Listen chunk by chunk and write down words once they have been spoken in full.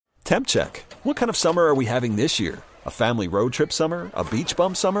Temp check. What kind of summer are we having this year? A family road trip summer? A beach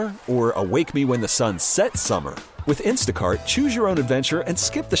bum summer? Or a wake me when the sun sets summer? With Instacart, choose your own adventure and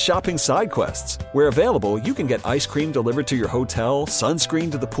skip the shopping side quests. Where available, you can get ice cream delivered to your hotel,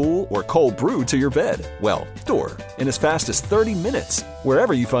 sunscreen to the pool, or cold brew to your bed. Well, door. In as fast as 30 minutes.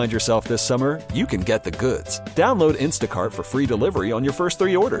 Wherever you find yourself this summer, you can get the goods. Download Instacart for free delivery on your first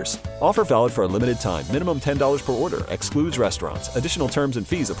 3 orders. Offer valid for a limited time. Minimum $10 per order. Excludes restaurants. Additional terms and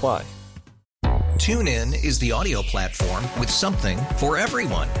fees apply. TuneIn is the audio platform with something for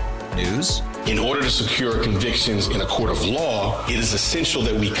everyone. News. In order to secure convictions in a court of law, it is essential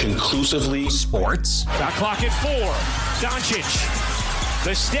that we conclusively. Sports. Got clock at 4. Doncic.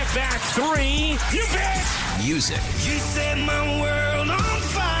 The step back 3. You bet. Music. You set my world on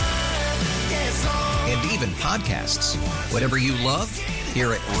fire. Yes, and even podcasts. Whatever you love,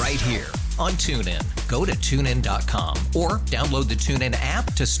 hear it right here on TuneIn. Go to TuneIn.com or download the TuneIn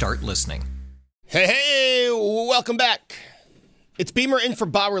app to start listening. Hey, welcome back. It's Beamer in for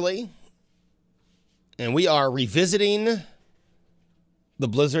Bauerle, and we are revisiting the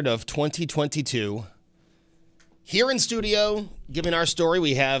blizzard of 2022. Here in studio, giving our story,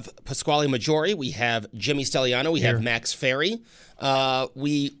 we have Pasquale Maggiore, we have James Stelianou, we have Max Faery.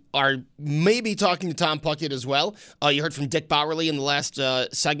 We are maybe talking to Tom Puckett as well. You heard from Dick Bauerle in the last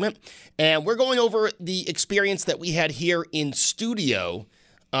segment. And we're going over the experience that we had here in studio.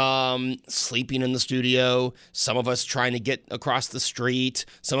 Sleeping in the studio, some of us trying to get across the street,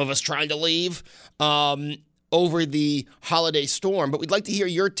 some of us trying to leave over the holiday storm. But we'd like to hear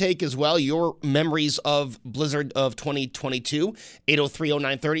your take as well, your memories of Blizzard of 2022,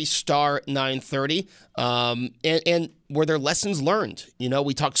 803-0930, star 930. And were there lessons learned? You know,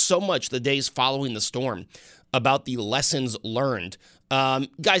 we talked so much the days following the storm about the lessons learned.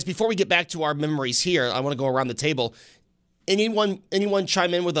 Guys, before we get back to our memories here, I want to go around the table. Anyone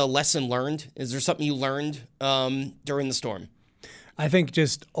chime in with a lesson learned? Is there something you learned during the storm? I think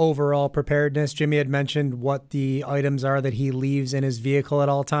just overall preparedness. Jimmy had mentioned what the items are that he leaves in his vehicle at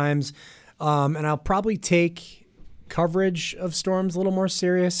all times. And I'll probably take coverage of storms a little more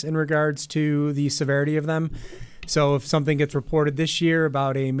serious in regards to the severity of them. So if something gets reported this year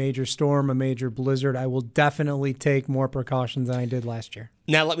about a major storm, a major blizzard, I will definitely take more precautions than I did last year.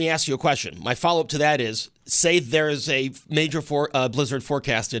 Now, let me ask you a question. My follow-up to that is, say there's a major blizzard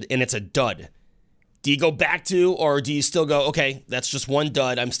forecasted and it's a dud. Do you go back to, or do you still go, okay, that's just one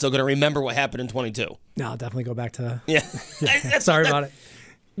dud, I'm still going to remember what happened in 22? No, I'll definitely go back to yeah. Sorry about it.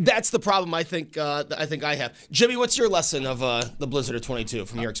 That's the problem I think I have. Jimmy, what's your lesson of the blizzard of 22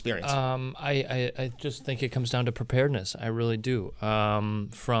 from your experience? I just think it comes down to preparedness. I really do.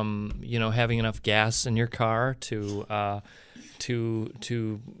 From having enough gas in your car to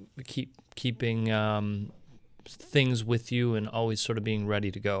keeping things with you and always sort of being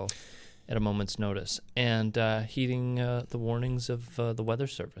ready to go at a moment's notice, and heeding the warnings of the Weather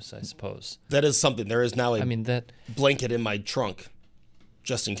Service, I suppose. That is something. There is now that blanket in my trunk.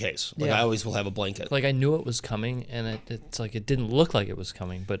 Just in case. I always will have a blanket. Like, I knew it was coming, and it's like it didn't look like it was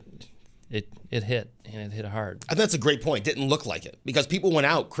coming, but it hit, and it hit hard. I think that's a great point. Didn't look like it. Because people went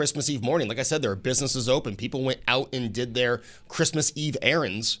out Christmas Eve morning. Like I said, there are businesses open. People went out and did their Christmas Eve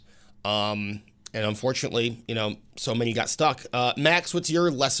errands. And unfortunately, so many got stuck. Max, what's your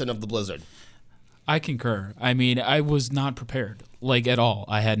lesson of the blizzard? I concur. I mean, I was not prepared, at all.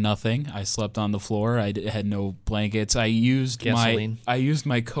 I had nothing. I slept on the floor. I had no blankets. I used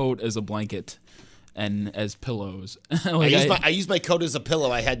my coat as a blanket and as pillows. I used my coat as a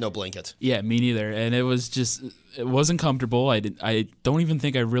pillow. I had no blanket. Yeah, me neither. And it wasn't comfortable. I don't even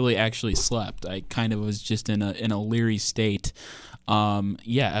think I really actually slept. I kind of was just in a leery state.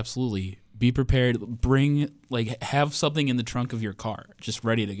 Yeah, absolutely. Be prepared. Have something in the trunk of your car, just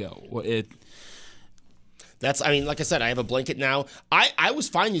ready to go. Like I said, I have a blanket now. I was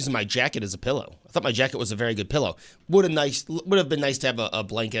fine using my jacket as a pillow. I thought my jacket was a very good pillow. Would have been nice to have a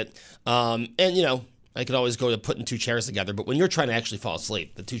blanket. I could always go to putting 2 chairs together, but when you're trying to actually fall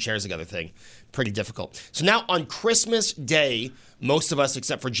asleep, the 2 chairs together thing, pretty difficult. So now on Christmas Day, most of us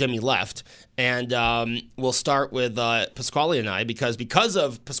except for Jimmy left, and we'll start with Pasquale and I, because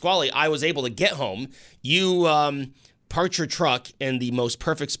of Pasquale, I was able to get home. You parked your truck in the most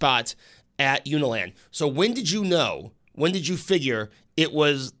perfect spot at Uniland. So when did you figure it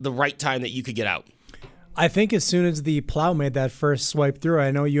was the right time that you could get out? I think as soon as the plow made that first swipe through,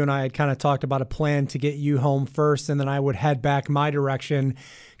 I know you and I had kind of talked about a plan to get you home first, and then I would head back my direction,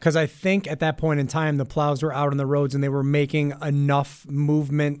 because I think at that point in time, the plows were out on the roads and they were making enough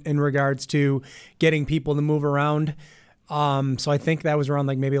movement in regards to getting people to move around. So I think that was around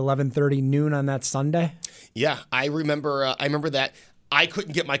maybe 11:30 noon on that Sunday. Yeah, I remember that. I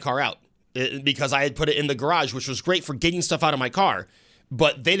couldn't get my car out because I had put it in the garage, which was great for getting stuff out of my car.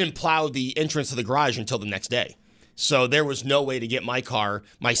 But they didn't plow the entrance to the garage until the next day. So there was no way to get my car,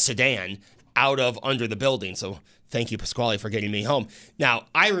 my sedan, out of under the building. So thank you, Pasquale, for getting me home. Now,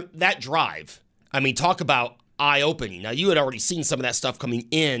 that drive, I mean, talk about eye-opening. Now, you had already seen some of that stuff coming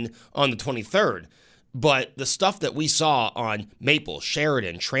in on the 23rd. But the stuff that we saw on Maple,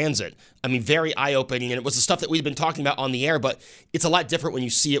 Sheridan, Transit, I mean, very eye-opening. And it was the stuff that we've been talking about on the air, but it's a lot different when you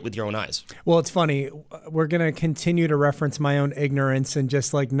see it with your own eyes. Well, it's funny. We're going to continue to reference my own ignorance and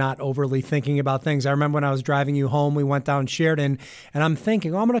just like not overly thinking about things. I remember when I was driving you home, we went down Sheridan, and I'm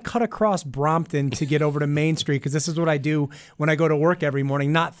thinking, I'm going to cut across Brompton to get over to Main Street because this is what I do when I go to work every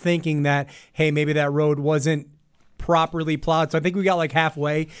morning, not thinking that, hey, maybe that road wasn't properly plowed. So I think we got like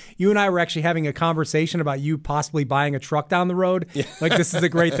halfway. You and I were actually having a conversation about you possibly buying a truck down the road. Yeah. Like, this is a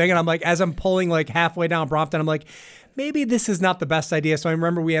great thing. And I'm like, as I'm pulling like halfway down Brompton, I'm like, maybe this is not the best idea. So I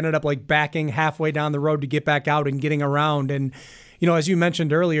remember we ended up like backing halfway down the road to get back out and getting around. And, you know, as you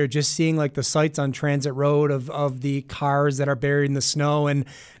mentioned earlier, just seeing like the sights on Transit Road of the cars that are buried in the snow, and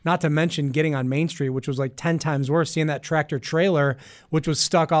not to mention getting on Main Street, which was like 10 times worse, seeing that tractor trailer, which was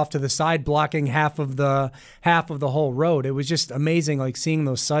stuck off to the side, blocking half of the whole road. It was just amazing, like seeing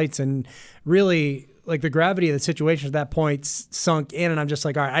those sights, and really like the gravity of the situation at that point sunk in. And I'm just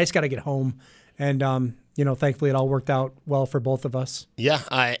like, all right, I just got to get home. And, you know, thankfully it all worked out well for both of us. Yeah.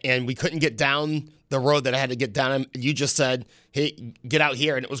 And we couldn't get down the road that I had to get down. You just said, hey, get out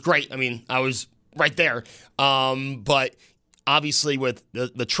here. And it was great. I mean, I was right there. But obviously with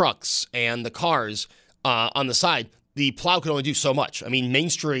the trucks and the cars on the side, the plow could only do so much. I mean, Main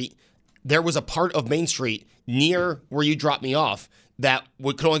Street, there was a part of Main Street near where you dropped me off that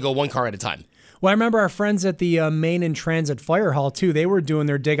could only go one car at a time. Well, I remember our friends at the Main and Transit Fire Hall, too. They were doing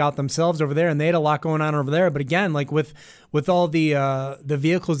their dig out themselves over there, and they had a lot going on over there. But again, like with all the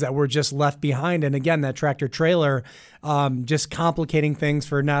vehicles that were just left behind, and again, that tractor trailer, just complicating things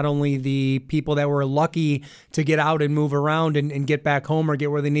for not only the people that were lucky to get out and move around and get back home or get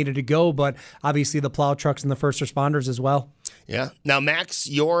where they needed to go, but obviously the plow trucks and the first responders as well. Yeah. Now, Max,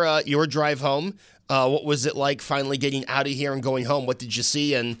 your drive home, what was it like finally getting out of here and going home? What did you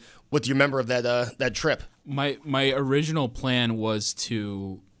see, and what do you remember of that trip? My original plan was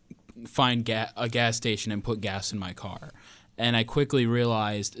to find a gas station and put gas in my car. And I quickly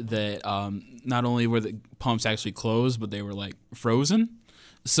realized that not only were the pumps actually closed, but they were like frozen.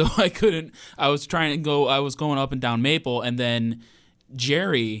 So I was going up and down Maple, and then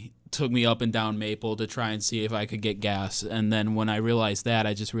Jerry took me up and down Maple to try and see if I could get gas. And then when I realized that,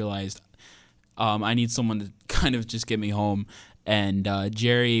 I just realized I need someone to kind of just get me home. And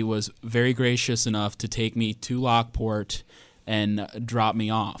Jerry was very gracious enough to take me to Lockport and drop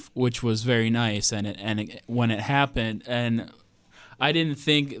me off, which was very nice. And when it happened, and I didn't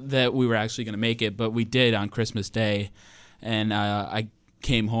think that we were actually going to make it, but we did on Christmas Day. And I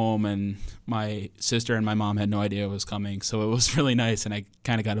came home, and my sister and my mom had no idea it was coming. So it was really nice, and I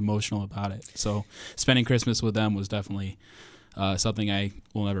kind of got emotional about it. So spending Christmas with them was definitely something I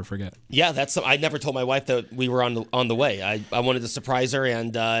will never forget. Yeah, I never told my wife that we were on the way. I wanted to surprise her,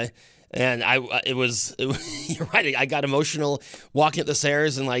 and it was you're right. I got emotional walking up the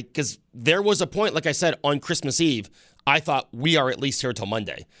stairs, and because there was a point, like I said, on Christmas Eve, I thought we are at least here till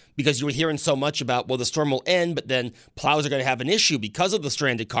Monday, because you were hearing so much about, well, the storm will end, but then plows are going to have an issue because of the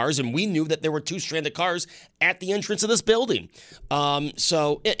stranded cars, and we knew that there were 2 stranded cars at the entrance of this building.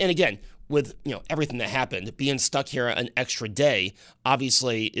 So, and again, with everything that happened, being stuck here an extra day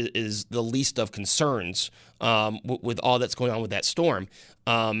obviously is the least of concerns with all that's going on with that storm.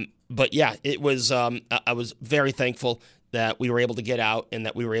 But yeah, it was. I was very thankful that we were able to get out and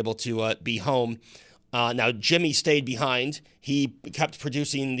that we were able to be home. Now Jimmy stayed behind. He kept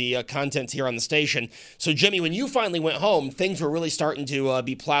producing the content here on the station. So Jimmy, when you finally went home, things were really starting to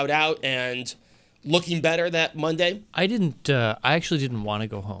be plowed out and looking better that Monday. I actually didn't want to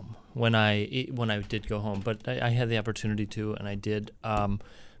go home when I did go home, but I had the opportunity to, and I did.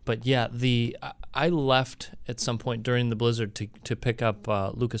 But yeah, I left at some point during the blizzard to pick up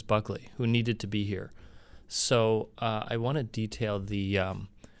Lucas Buckley, who needed to be here. So I want to detail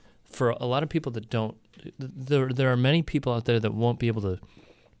for a lot of people that don't. There are many people out there that won't be able to,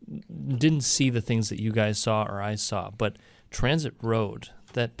 didn't see the things that you guys saw or I saw, but Transit Road,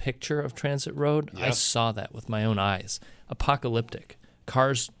 that picture of Transit Road, yep. I saw that with my own eyes. Apocalyptic.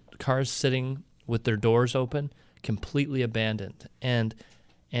 Cars sitting with their doors open, completely abandoned, and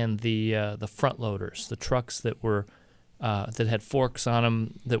the front loaders, the trucks that were that had forks on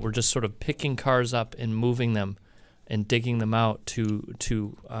them, that were just sort of picking cars up and moving them and digging them out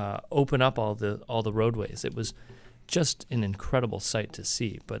to open up all the roadways. It was just an incredible sight to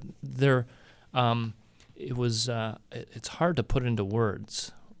see. But there, it's hard to put into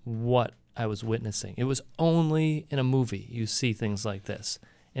words what I was witnessing. It was only in a movie you see things like this,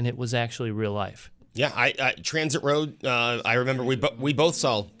 and it was actually real life. Yeah, I Transit Road. I remember we both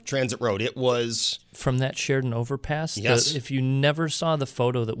saw Transit Road. It was from that Sheridan overpass. Yes. If you never saw the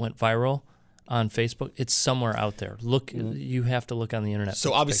photo that went viral on Facebook, it's somewhere out there. Look, you have to look on the internet.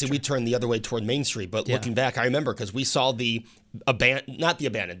 So obviously we turned the other way toward Main Street, but looking back, I remember because we saw the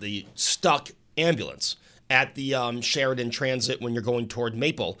stuck ambulance at the Sheridan Transit when you're going toward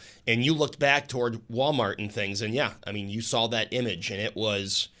Maple, and you looked back toward Walmart and things, and you saw that image, and it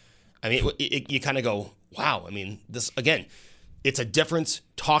was. You kind of go, wow. This, again, it's a difference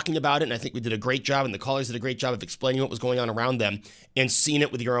talking about it, and I think we did a great job, and the callers did a great job of explaining what was going on around them and seeing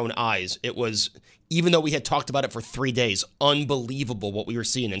it with your own eyes. It was, even though we had talked about it for 3 days, unbelievable what we were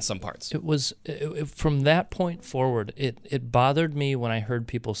seeing in some parts. It was, from that point forward, it bothered me when I heard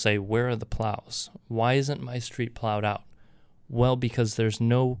people say, where are the plows? Why isn't my street plowed out? Well, because there's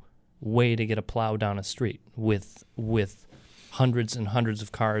no way to get a plow down a street with hundreds and hundreds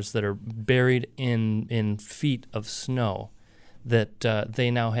of cars that are buried in feet of snow that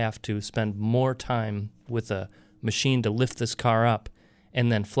they now have to spend more time with a machine to lift this car up and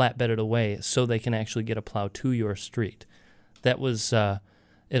then flatbed it away so they can actually get a plow to your street. That was,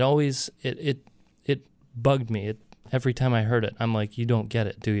 it bugged me. Every time I heard it, I'm like, you don't get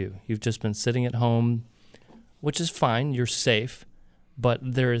it, do you? You've just been sitting at home, which is fine, you're safe. But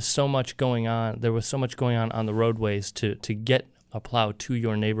there is so much going on. There was so much going on the roadways to get a plow to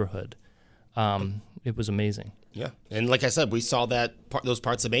your neighborhood. It was amazing. Yeah, and like I said, we saw those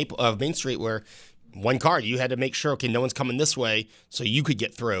parts of Main Street where one car, you had to make sure, okay, no one's coming this way, so you could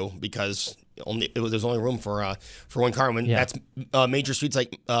get through because there's only room for one car. When that's major streets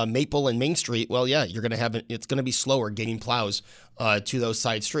like Maple and Main Street, well, yeah, it's going to be slower getting plows to those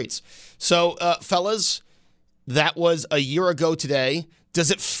side streets. So, fellas. That was a year ago today.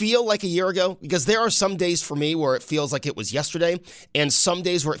 Does it feel like a year ago? Because there are some days for me where it feels like it was yesterday, and some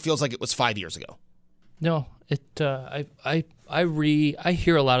days where it feels like it was 5 years ago. No, I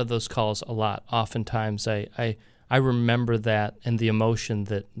hear a lot of those calls a lot. Oftentimes, I remember that and the emotion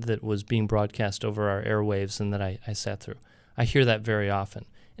that was being broadcast over our airwaves and that I sat through. I hear that very often,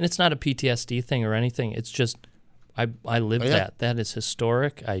 and it's not a PTSD thing or anything. It's just. I lived that. That is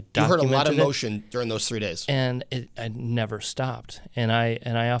historic. I documented it. You heard a lot of emotion during those 3 days. And I never stopped. And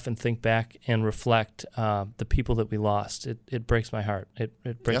I often think back and reflect the people that we lost. It breaks my heart.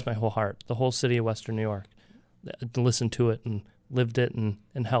 It breaks my whole heart. The whole city of Western New York listened to it and lived it and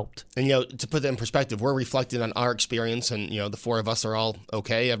helped. And, to put that in perspective, we're reflecting on our experience. And, the four of us are all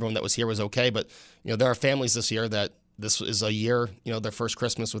okay. Everyone that was here was okay. But, there are families this year that this is a year, their first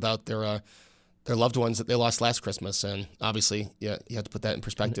Christmas without their loved ones that they lost last Christmas, and obviously, you have to put that in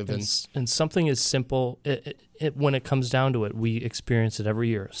perspective. And something as simple, when it comes down to it, we experience it every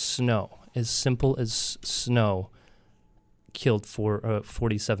year. Snow, as simple as snow, killed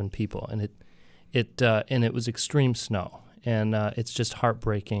 47 people, and it was extreme snow, and it's just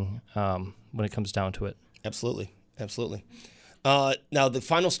heartbreaking when it comes down to it. Absolutely. Now, the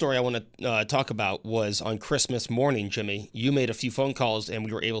final story I want to talk about was on Christmas morning, Jimmy. You made a few phone calls, and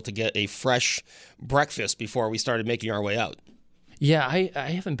we were able to get a fresh breakfast before we started making our way out. Yeah, I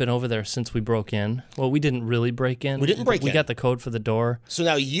haven't been over there since we broke in. Well, we didn't really break in. We didn't break in. We got the code for the door. So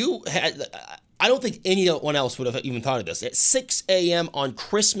now you had – I don't think anyone else would have even thought of this. At 6 a.m. on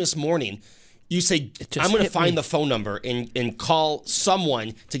Christmas morning – you say, I'm going to find the phone number and call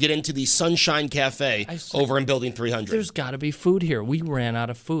someone to get into the Sunshine Cafe over in Building 300. There's got to be food here. We ran out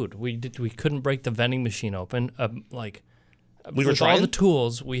of food. We couldn't break the vending machine open. We were with trying? all the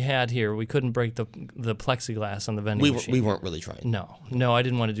tools we had here, we couldn't break the plexiglass on the vending machine. We weren't really trying. No, I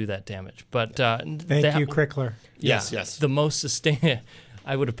didn't want to do that damage. But thank you, Crickler. Yes. The most sustainable.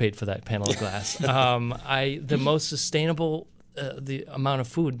 I would have paid for that panel of glass. The most sustainable. The amount of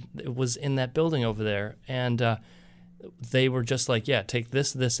food was in that building over there, and they were just like, take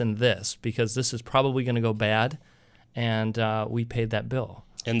this, and this, because this is probably going to go bad, and we paid that bill.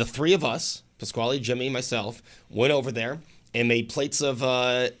 And the three of us, Pasquale, Jimmy, myself, went over there and made plates of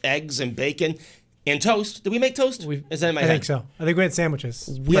eggs and bacon and toast. Did we make toast? Is that in my head? I think so. I think we had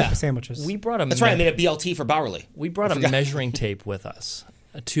sandwiches. Breakfast sandwiches. We brought That's right. I made a BLT for Bauerle. We brought a measuring tape with us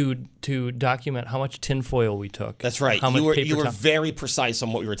to document how much tinfoil we took. That's right. You were very precise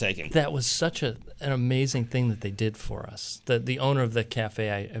on what we were taking. That was such an amazing thing that they did for us. The owner of the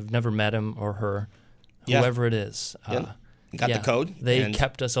cafe, I've never met him or her, whoever it is. Got the code. They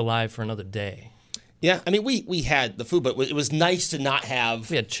kept us alive for another day. Yeah, I mean, we had the food, but it was nice to not have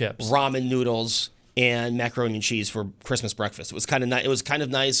we had chips, ramen noodles, and macaroni and cheese for Christmas breakfast. It was kind of nice. It was kind of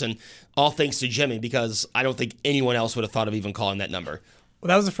nice, and all thanks to Jimmy, because I don't think anyone else would have thought of even calling that number. Well,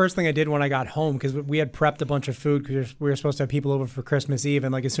 that was the first thing I did when I got home, because we had prepped a bunch of food because we were supposed to have people over for Christmas Eve.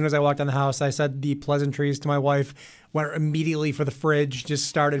 And like as soon as I walked in the house, I said the pleasantries to my wife, went immediately for the fridge, just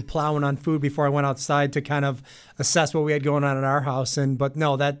started plowing on food before I went outside to kind of assess what we had going on at our house. But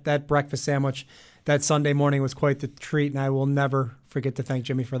no, that breakfast sandwich that Sunday morning was quite the treat, and I will never forget to thank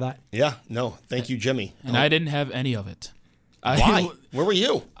Jimmy for that. Yeah, no, thank you, Jimmy. And I didn't have any of it. Why? Where were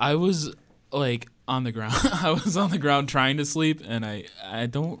you? I was on the ground. I was on the ground trying to sleep, and I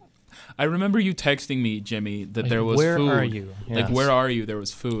remember you texting me, Jimmy, that there was food. Where are you? Like, where are you? There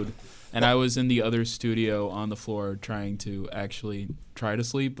was food. And I was in the other studio on the floor trying to actually try to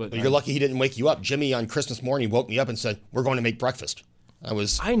sleep. But you're lucky he didn't wake you up. Jimmy on Christmas morning woke me up and said, "We're going to make breakfast."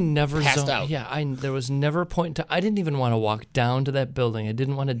 I never passed out. Yeah, there was never a point I didn't even want to walk down to that building. I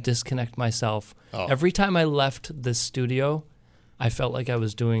didn't want to disconnect myself. Oh. Every time I left the studio, I felt like I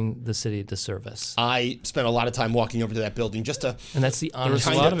was doing the city a disservice. I spent a lot of time walking over to that building just to... And that's the honest...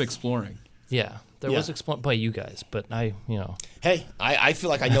 There was a lot of exploring. Yeah, there was exploring by you guys, but Hey, I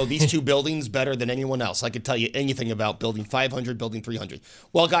feel like I know these two buildings better than anyone else. I could tell you anything about Building 500, Building 300.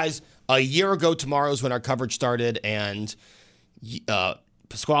 Well, guys, a year ago tomorrow is when our coverage started, and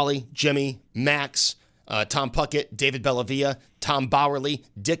Pasquale, Jimmy, Max, Tom Puckett, David Bellavia, Tom Bauerle,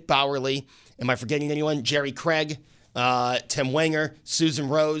 Dick Bauerle. Am I forgetting anyone? Jerry Craig. Tim Wenger, Susan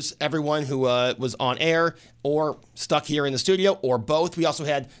Rose, everyone who was on air or stuck here in the studio, or both. We also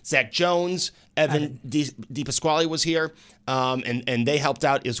had Zach Jones, Evan Di Pasquale was here, and they helped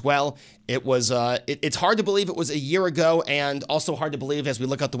out as well. It was it's hard to believe it was a year ago, and also hard to believe as we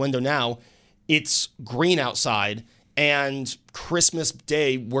look out the window now, it's green outside, and Christmas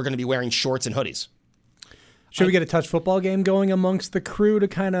Day we're going to be wearing shorts and hoodies. Should we get a touch football game going amongst the crew to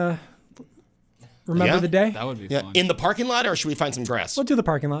kind of remember the day? That would be fun. In the parking lot, or should we find some grass? We'll do the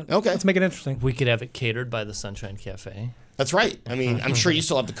parking lot. Okay. Let's make it interesting. We could have it catered by the Sunshine Cafe. That's right. I mean, I'm sure you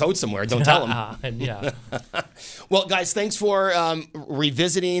still have the code somewhere. Don't tell them. Yeah. Well, guys, thanks for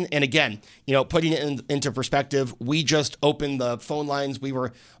revisiting. And again, putting it into perspective, we just opened the phone lines. We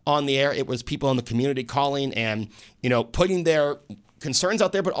were on the air. It was people in the community calling and, putting their concerns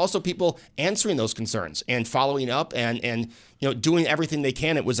out there, but also people answering those concerns and following up and doing everything they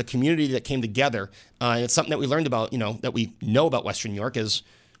can. It was a community that came together. And it's something that we learned about, that we know about Western New York is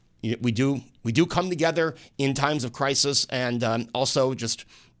we do come together in times of crisis, and also just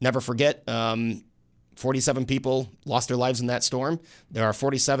never forget 47 people lost their lives in that storm. There are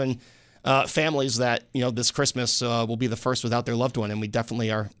 47 families that, this Christmas will be the first without their loved one, and we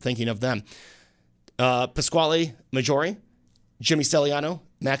definitely are thinking of them. Pasquale Maggiore, Jimmy Stelianou,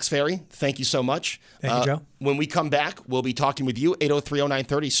 Max Faery, thank you so much. Thank you, Joe. When we come back, we'll be talking with you,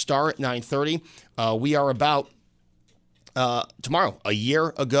 803-0930, star at 930. We are about tomorrow, a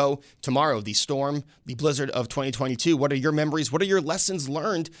year ago tomorrow, the storm, the blizzard of 2022. What are your memories? What are your lessons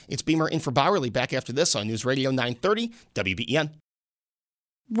learned? It's Beamer in for Bauerle back after this on News Radio 930 WBEN.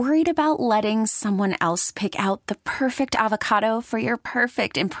 Worried about letting someone else pick out the perfect avocado for your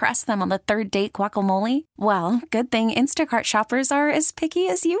perfect impress them on the third date guacamole? Well, good thing Instacart shoppers are as picky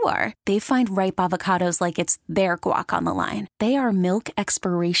as you are. They find ripe avocados like it's their guac on the line. They are milk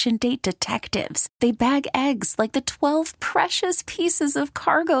expiration date detectives. They bag eggs like the 12 precious pieces of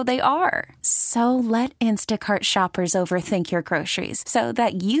cargo they are. So let Instacart shoppers overthink your groceries so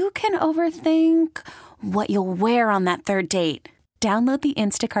that you can overthink what you'll wear on that third date. Download the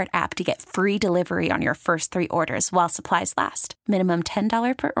Instacart app to get free delivery on your first 3 orders while supplies last. Minimum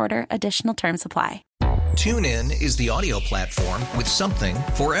 $10 per order. Additional terms apply. TuneIn is the audio platform with something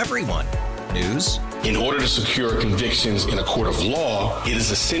for everyone. News. In order to secure convictions in a court of law, it is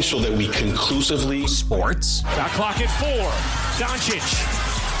essential that we conclusively. Sports. Got clock at 4.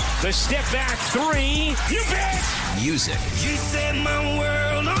 Doncic. The step back 3. You bet. Music. You set my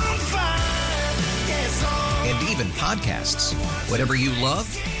world on fire. And even podcasts. Whatever you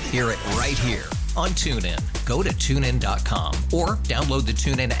love, hear it right here on TuneIn. Go to TuneIn.com or download the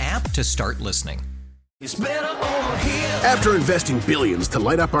TuneIn app to start listening. It's better over here. After investing billions to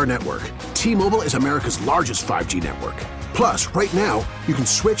light up our network, T-Mobile is America's largest 5G network. Plus, right now, you can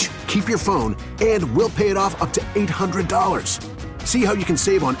switch, keep your phone, and we'll pay it off up to $800. See how you can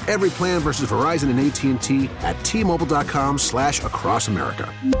save on every plan versus Verizon and AT&T at T-Mobile.com/across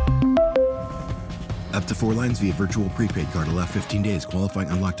America. Up to 4 lines via virtual prepaid card. Allow 15 days. Qualifying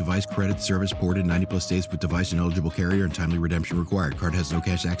unlocked device credit service ported 90+ days with device and eligible carrier and timely redemption required. Card has no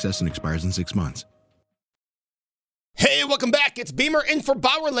cash access and expires in 6 months. Hey, welcome back. It's Beamer in for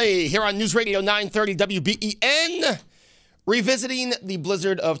Bauerle here on News Radio 930 WBEN. Revisiting the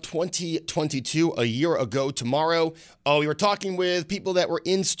blizzard of 2022 a year ago tomorrow. We were talking with people that were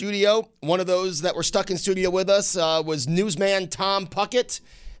in studio. One of those that were stuck in studio with us was newsman Tom Puckett.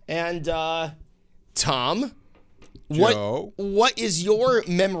 And Tom, what is your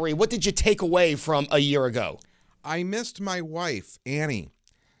memory? What did you take away from a year ago? I missed my wife, Annie.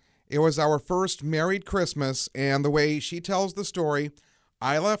 It was our first married Christmas, and the way she tells the story,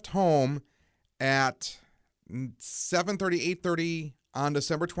 I left home at 7:30, 8:30 on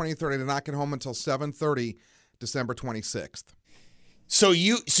December 23rd. I did not get home until 7:30 December 26th. So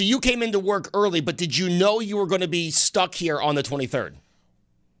you came into work early, but did you know you were going to be stuck here on the 23rd?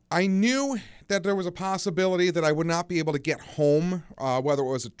 I knew that there was a possibility that I would not be able to get home, whether it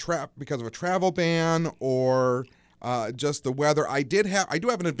was because of a travel ban or just the weather. I do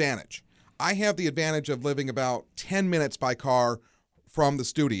have an advantage. I have the advantage of living about 10 minutes by car from the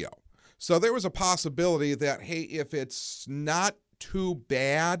studio. So there was a possibility that, hey, if it's not too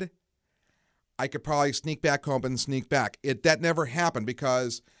bad, I could probably sneak back home and sneak back. That never happened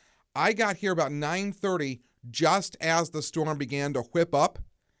because I got here about 9:30 just as the storm began to whip up.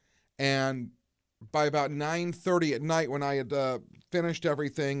 And by about 9:30 at night, when I had finished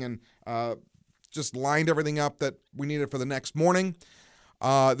everything and just lined everything up that we needed for the next morning,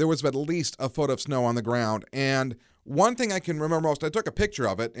 there was at least a foot of snow on the ground. And one thing I can remember most, I took a picture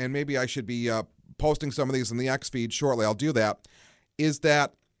of it, and maybe I should be posting some of these in the X feed shortly. I'll do that. Is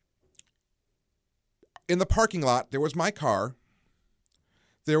that in the parking lot, there was my car.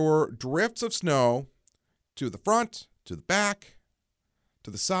 There were drifts of snow to the front, to the back, to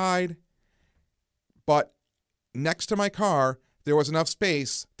the side. But next to my car, there was enough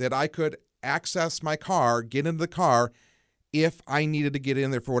space that I could access my car, get into the car, if I needed to get in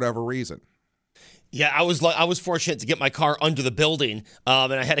there for whatever reason. Yeah, I was fortunate to get my car under the building,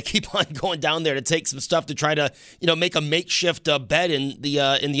 and I had to keep on going down there to take some stuff to try to, make a makeshift bed in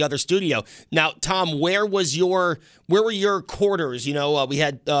the other studio. Now, Tom, where were your quarters? We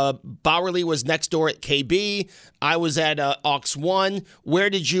had Bauerle was next door at KB. I was at Aux 1. Where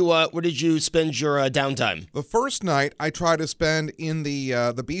did you spend your downtime? The first night I tried to spend in the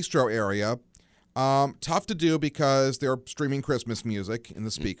bistro area. Tough to do because they're streaming Christmas music in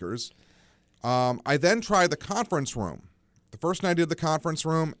the speakers. I then tried the conference room. The first night I did the conference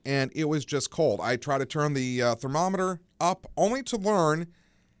room, and it was just cold. I tried to turn the thermometer up, only to learn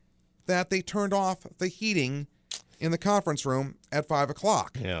that they turned off the heating in the conference room at 5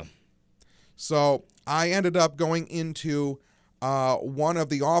 o'clock. Yeah. So I ended up going into one of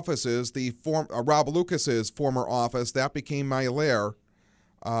the offices, Rob Lucas's former office. That became my lair.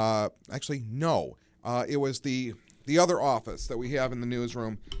 Actually, no. It was the other office that we have in the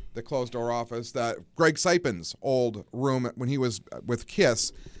newsroom, the closed-door office, that Greg Sipin's old room when he was with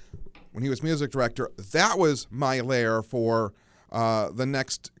KISS, when he was music director. That was my lair for the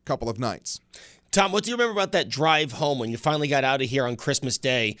next couple of nights. Tom, what do you remember about that drive home when you finally got out of here on Christmas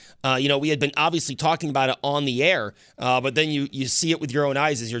Day? We had been obviously talking about it on the air, but then you see it with your own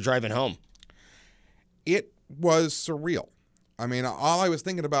eyes as you're driving home. It was surreal. I mean, all I was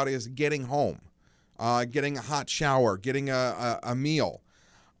thinking about is getting home. Getting a hot shower, getting a meal,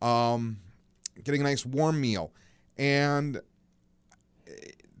 getting a nice warm meal,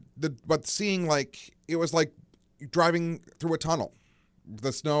 but seeing it was like driving through a tunnel.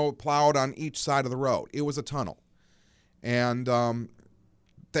 The snow plowed on each side of the road. It was a tunnel, and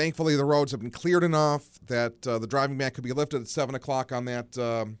thankfully the roads have been cleared enough that the driving ban could be lifted at 7 o'clock on that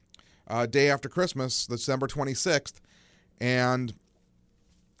day after Christmas, December 26th, and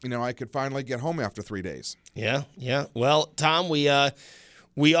I could finally get home after 3 days. Yeah. Well, Tom, we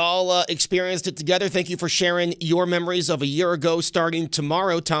all experienced it together. Thank you for sharing your memories of a year ago starting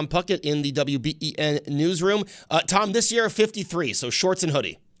tomorrow. Tom Puckett in the WBEN newsroom. Tom, this year 53, so shorts and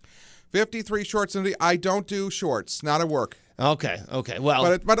hoodie. 53 shorts and hoodie. I don't do shorts, not at work. Okay.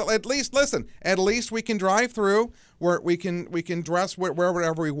 Well, but at least listen. At least we can drive through where we can dress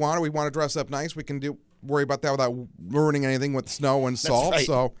wherever we want. We want to dress up nice. We can worry about that without ruining anything with snow and salt. That's right.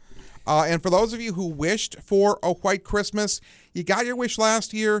 So, and for those of you who wished for a white Christmas, you got your wish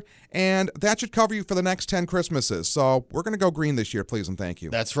last year, and that should cover you for the next 10 Christmases. So we're going to go green this year, please and thank you.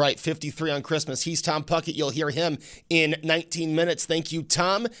 That's right, 53 on Christmas. He's Tom Puckett. You'll hear him in 19 minutes. Thank you,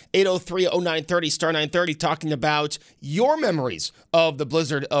 Tom. 803-0930, star 930, talking about your memories of the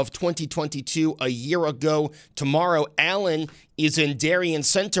blizzard of 2022 a year ago. Tomorrow, Alan is in Darien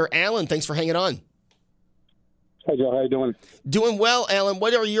Center. Alan, thanks for hanging on. Hi, Joe. How you doing? Doing well, Alan.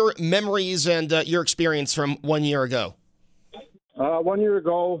 What are your memories and your experience from 1 year ago? 1 year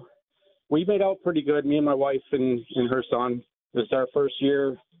ago, we made out pretty good, me and my wife and her son. It was our first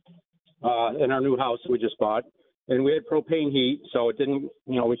year in our new house we just bought. and we had propane heat, so it didn't,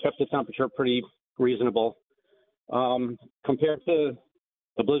 we kept the temperature pretty reasonable. Compared to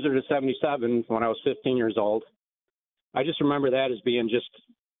the blizzard of 77 when I was 15 years old, I just remember that as being just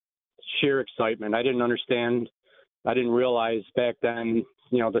sheer excitement. I didn't understand. I didn't realize back then,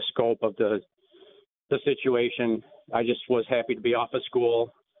 the scope of the situation. I just was happy to be off of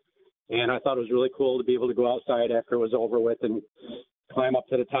school. And I thought it was really cool to be able to go outside after it was over with and climb up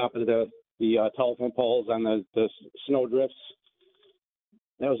to the top of the telephone poles on the snow drifts.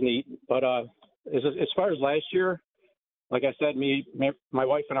 That was neat. But as far as last year, like I said, my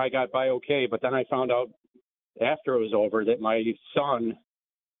wife and I got by okay. But then I found out after it was over that my son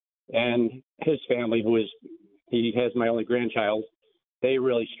and his family, he has my only grandchild, they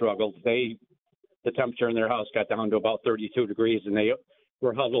really struggled. The temperature in their house got down to about 32 degrees, and they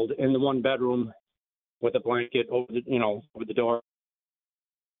were huddled in the one bedroom with a blanket over the door.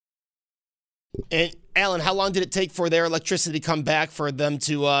 And Alan, how long did it take for their electricity to come back for them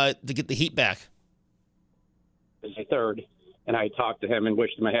to get the heat back? It was the 3rd, and I talked to him and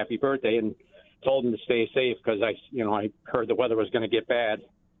wished him a happy birthday and told him to stay safe because I heard the weather was going to get bad,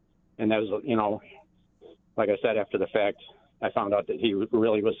 and that was like I said, after the fact, I found out that he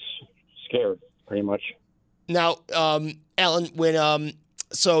really was scared, pretty much. Now, Alan, when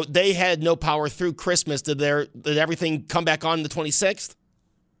so they had no power through Christmas, did everything come back on the 26th?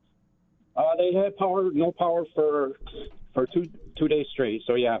 They had no power for 2 days straight.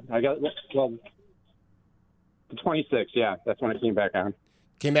 So yeah, I got the 26th. Yeah, that's when it came back on.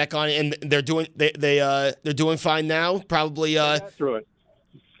 Came back on, and they're doing they're doing fine now. Probably through it.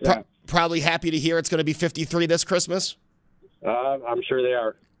 Yeah. Probably happy to hear it's going to be 53 this Christmas. I'm sure they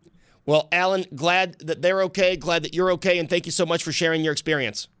are. Well, Alan, glad that they're okay, glad that you're okay, and thank you so much for sharing your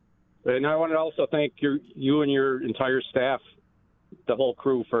experience. And I want to also thank you and your entire staff, the whole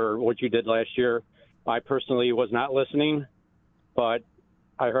crew, for what you did last year. I personally was not listening, but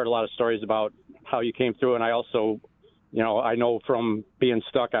I heard a lot of stories about how you came through, and I also, I know from being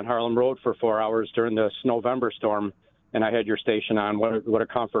stuck on Harlem Road for 4 hours during the November storm, and I had your station on, what a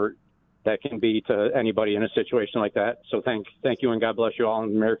comfort that can be to anybody in a situation like that. So thank you, and God bless you all,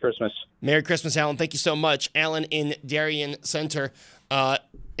 and Merry Christmas. Merry Christmas, Alan. Thank you so much. Alan in Darien Center,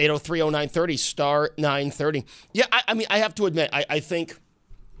 803-0930, star 930. Yeah, I have to admit, I think,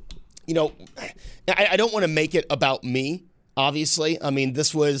 I don't want to make it about me, obviously. I mean,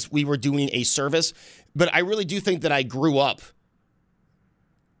 we were doing a service, but I really do think that I grew up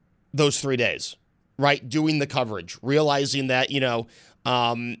those 3 days, right? Doing the coverage, realizing that,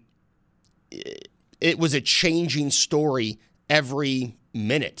 it was a changing story every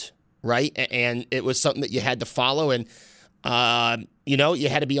minute, right? And it was something that you had to follow, and you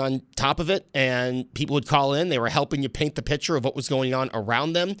had to be on top of it, and people would call in. They were helping you paint the picture of what was going on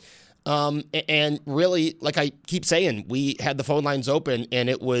around them. And really, like I keep saying, we had the phone lines open, and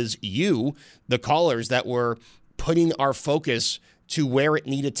it was you, the callers, that were putting our focus to where it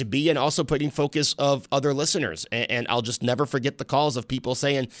needed to be, and also putting focus of other listeners. And I'll just never forget the calls of people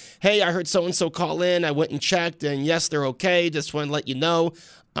saying, hey, I heard so-and-so call in. I went and checked, and yes, they're okay. Just want to let you know.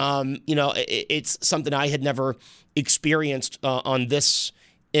 It's something I had never experienced on this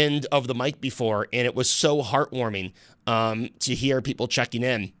end of the mic before, and it was so heartwarming to hear people checking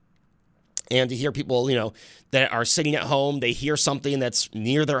in. And to hear people, that are sitting at home, they hear something that's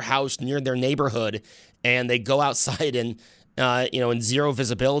near their house, near their neighborhood, and they go outside and in zero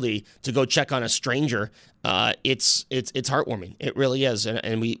visibility to go check on a stranger. It's heartwarming. It really is.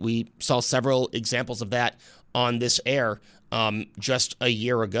 And we saw several examples of that on this air just a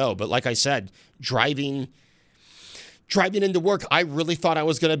year ago. But like I said, driving into work, I really thought I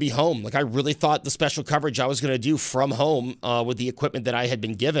was going to be home. Like, I really thought the special coverage I was going to do from home with the equipment that I had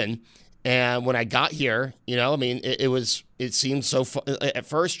been given. And when I got here, it seemed so at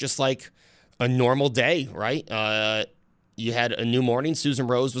first just like a normal day, right? You had a new morning. Susan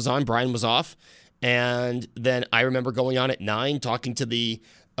Rose was on. Brian was off. And then I remember going on at 9, talking to the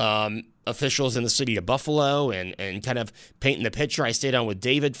officials in the city of Buffalo and kind of painting the picture. I stayed on with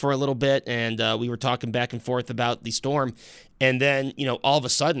David for a little bit, and we were talking back and forth about the storm. And then, all of a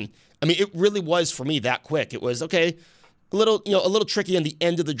sudden, it really was for me that quick. It was, okay, a little tricky on the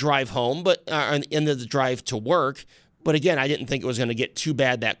end of the drive home, but on the end of the drive to work. But again, I didn't think it was going to get too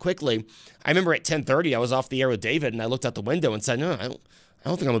bad that quickly. I remember at 10:30, I was off the air with David, and I looked out the window and said, no, I don't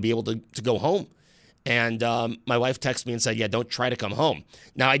think I'm going to be able to go home. And my wife texted me and said, yeah, don't try to come home.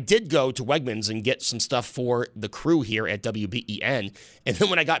 Now, I did go to Wegmans and get some stuff for the crew here at WBEN. And then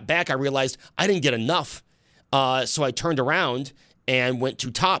when I got back, I realized I didn't get enough. So I turned around and went to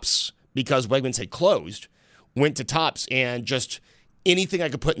Tops because Wegmans had closed. Went to Tops and just anything I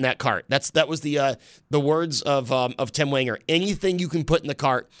could put in that cart. That was the words of Tim Wenger. Anything you can put in the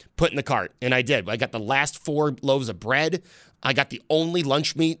cart, put in the cart. And I did. I got the last 4 loaves of bread. I got the only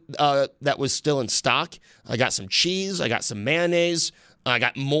lunch meat that was still in stock. I got some cheese. I got some mayonnaise. I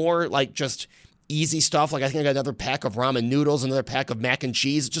got more like just easy stuff. Like I think I got another pack of ramen noodles, another pack of mac and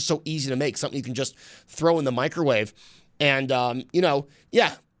cheese. It's just so easy to make. Something you can just throw in the microwave. And, got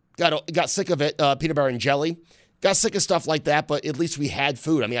sick of it. Peanut butter and jelly. Got sick of stuff like that, but at least we had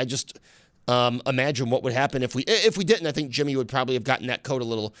food. I mean, I just imagine what would happen if we didn't. I think Jimmy would probably have gotten that code a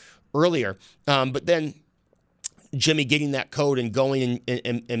little earlier. But then Jimmy getting that code and going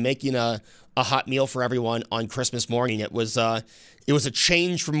and making a hot meal for everyone on Christmas morning. It was a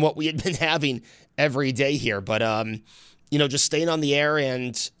change from what we had been having every day here. But, just staying on the air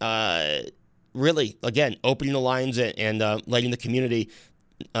and really, again, opening the lines and letting the community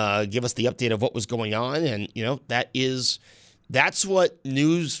give us the update of what was going on. And, that's what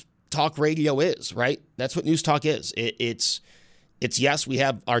news talk radio is, right? That's what news talk is. It's yes, we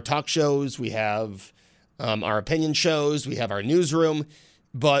have our talk shows, we have our opinion shows, we have our newsroom.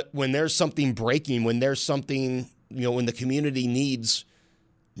 But when there's something breaking, when there's something, when the community needs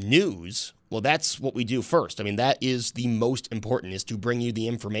news, well, that's what we do first. I mean, that is the most important, is to bring you the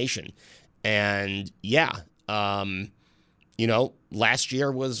information. And last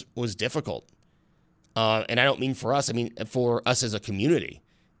year was difficult. And I don't mean for us. I mean, for us as a community,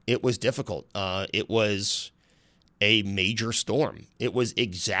 it was difficult. It was a major storm. It was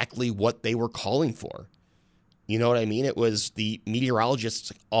exactly what they were calling for. You know what I mean? It was the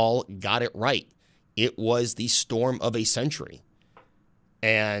meteorologists all got it right. It was the storm of a century.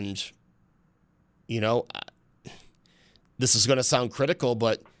 And, this is going to sound critical,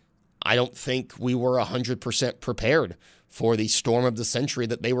 but I don't think we were 100% prepared for the storm of the century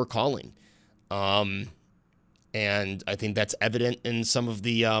that they were calling. And I think that's evident in some of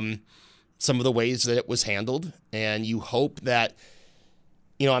the ways that it was handled. And you hope that,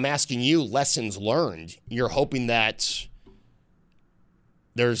 I'm asking you lessons learned. You're hoping that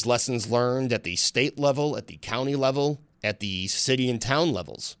there's lessons learned at the state level, at the county level, at the city and town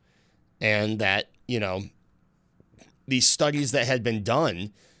levels. And that, these studies that had been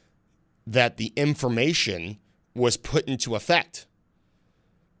done, that the information was put into effect.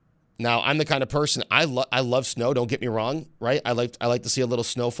 Now, I'm the kind of person, I love snow, don't get me wrong, right? I like to see a little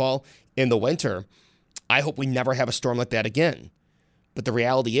snowfall in the winter. I hope we never have a storm like that again. But the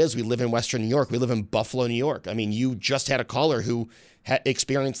reality is we live in Western New York. We live in Buffalo, New York. I mean, you just had a caller who had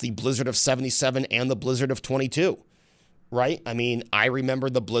experienced the blizzard of 77 and the blizzard of 22, right? I mean, I remember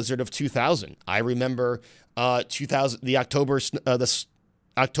the blizzard of 2000. I remember 2000, the October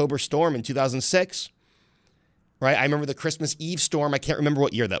storm in 2006, right? I remember the Christmas Eve storm. I can't remember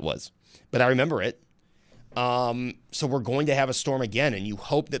what year that was, but I remember it. So we're going to have a storm again, and you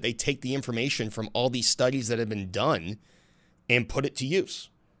hope that they take the information from all these studies that have been done and put it to use.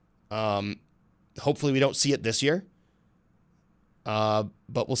 Hopefully we don't see it this year, but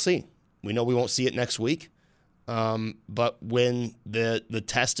we'll see. We know we won't see it next week, but when the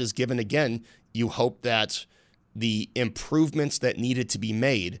test is given again, you hope that the improvements that needed to be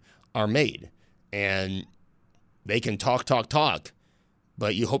made are made. And they can talk,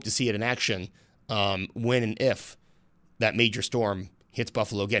 but you hope to see it in action when and if that major storm hits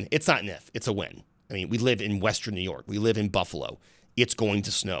Buffalo again. It's not an if, it's a when. I mean, we live in Western New York. We live in Buffalo. It's going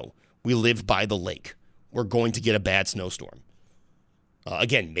to snow. We live by the lake. We're going to get a bad snowstorm.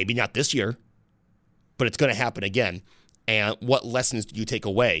 Again, maybe not this year, but it's going to happen again. And what lessons do you take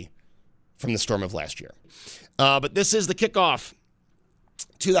away from the storm of last year? But this is the kickoff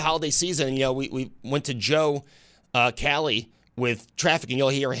to the holiday season. We went to Joe Cali with traffic, and you'll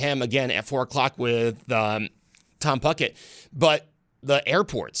hear him again at 4 o'clock with Tom Puckett. But the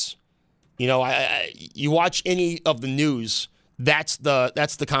airports, you watch any of the news, that's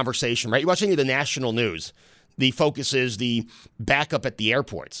the conversation, right? You watch any of the national news, the focus is the backup at the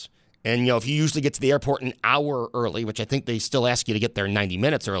airports. And, if you usually get to the airport an hour early, which I think they still ask you to get there 90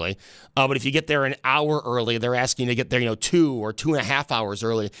 minutes early, but if you get there an hour early, they're asking you to get there, 2 or 2.5 hours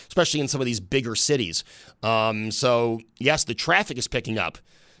early, especially in some of these bigger cities. So, yes, the traffic is picking up,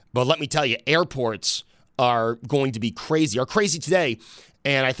 but let me tell you, airports are going to be crazy today,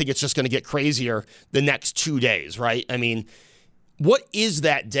 and I think it's just going to get crazier the next 2 days, right? I mean, what is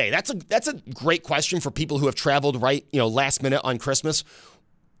that day? That's a great question for people who have traveled right, last minute on Christmas.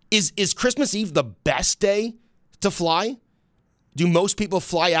 Is Christmas Eve the best day to fly? Do most people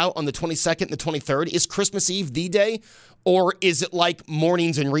fly out on the 22nd and the 23rd? Is Christmas Eve the day? Or is it like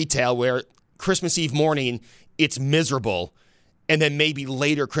mornings in retail where Christmas Eve morning, it's miserable, and then maybe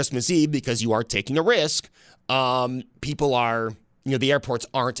later Christmas Eve, because you are taking a risk, people are the airports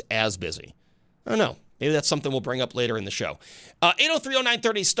aren't as busy. I don't know. Maybe that's something we'll bring up later in the show.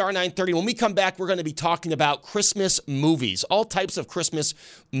 803-0930, star 930. When we come back, we're going to be talking about Christmas movies, all types of Christmas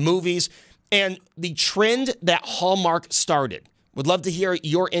movies, and the trend that Hallmark started. Would love to hear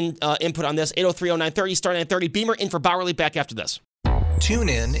your input on this. 803-0930, star 930. Beamer in for Bauerle. Back after this.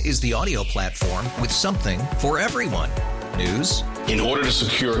 TuneIn is the audio platform with something for everyone. News. In order to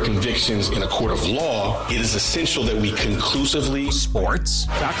secure convictions in a court of law, it is essential that we conclusively. Sports.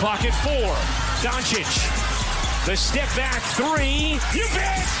 Shot clock at 4. Doncic. The step back 3. You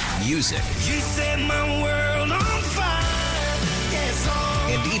bet. Music. You set my world on fire. Yes,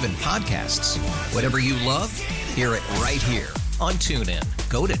 and even podcasts. Whatever you love, hear it right here on TuneIn.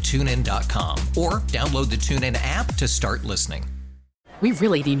 Go to TuneIn.com or download the TuneIn app to start listening. We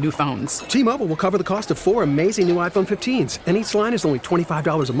really need new phones. T-Mobile will cover the cost of 4 amazing new iPhone 15s, and each line is only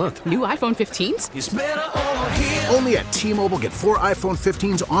 $25 a month. New iPhone 15s? It's better over here. Only at T-Mobile, get 4 iPhone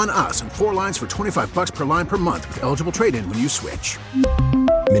 15s on us and 4 lines for $25 per line per month with eligible trade-in when you switch.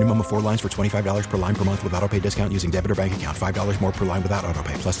 Minimum of 4 lines for $25 per line per month with autopay discount using debit or bank account. $5 more per line without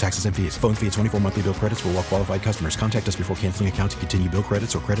autopay, plus taxes and fees. Phone fee at 24 monthly bill credits for well-qualified customers. Contact us before canceling account to continue bill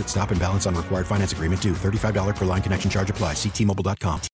credits or credit stop and balance on required finance agreement due. $35 per line connection charge applies. See T-Mobile.com.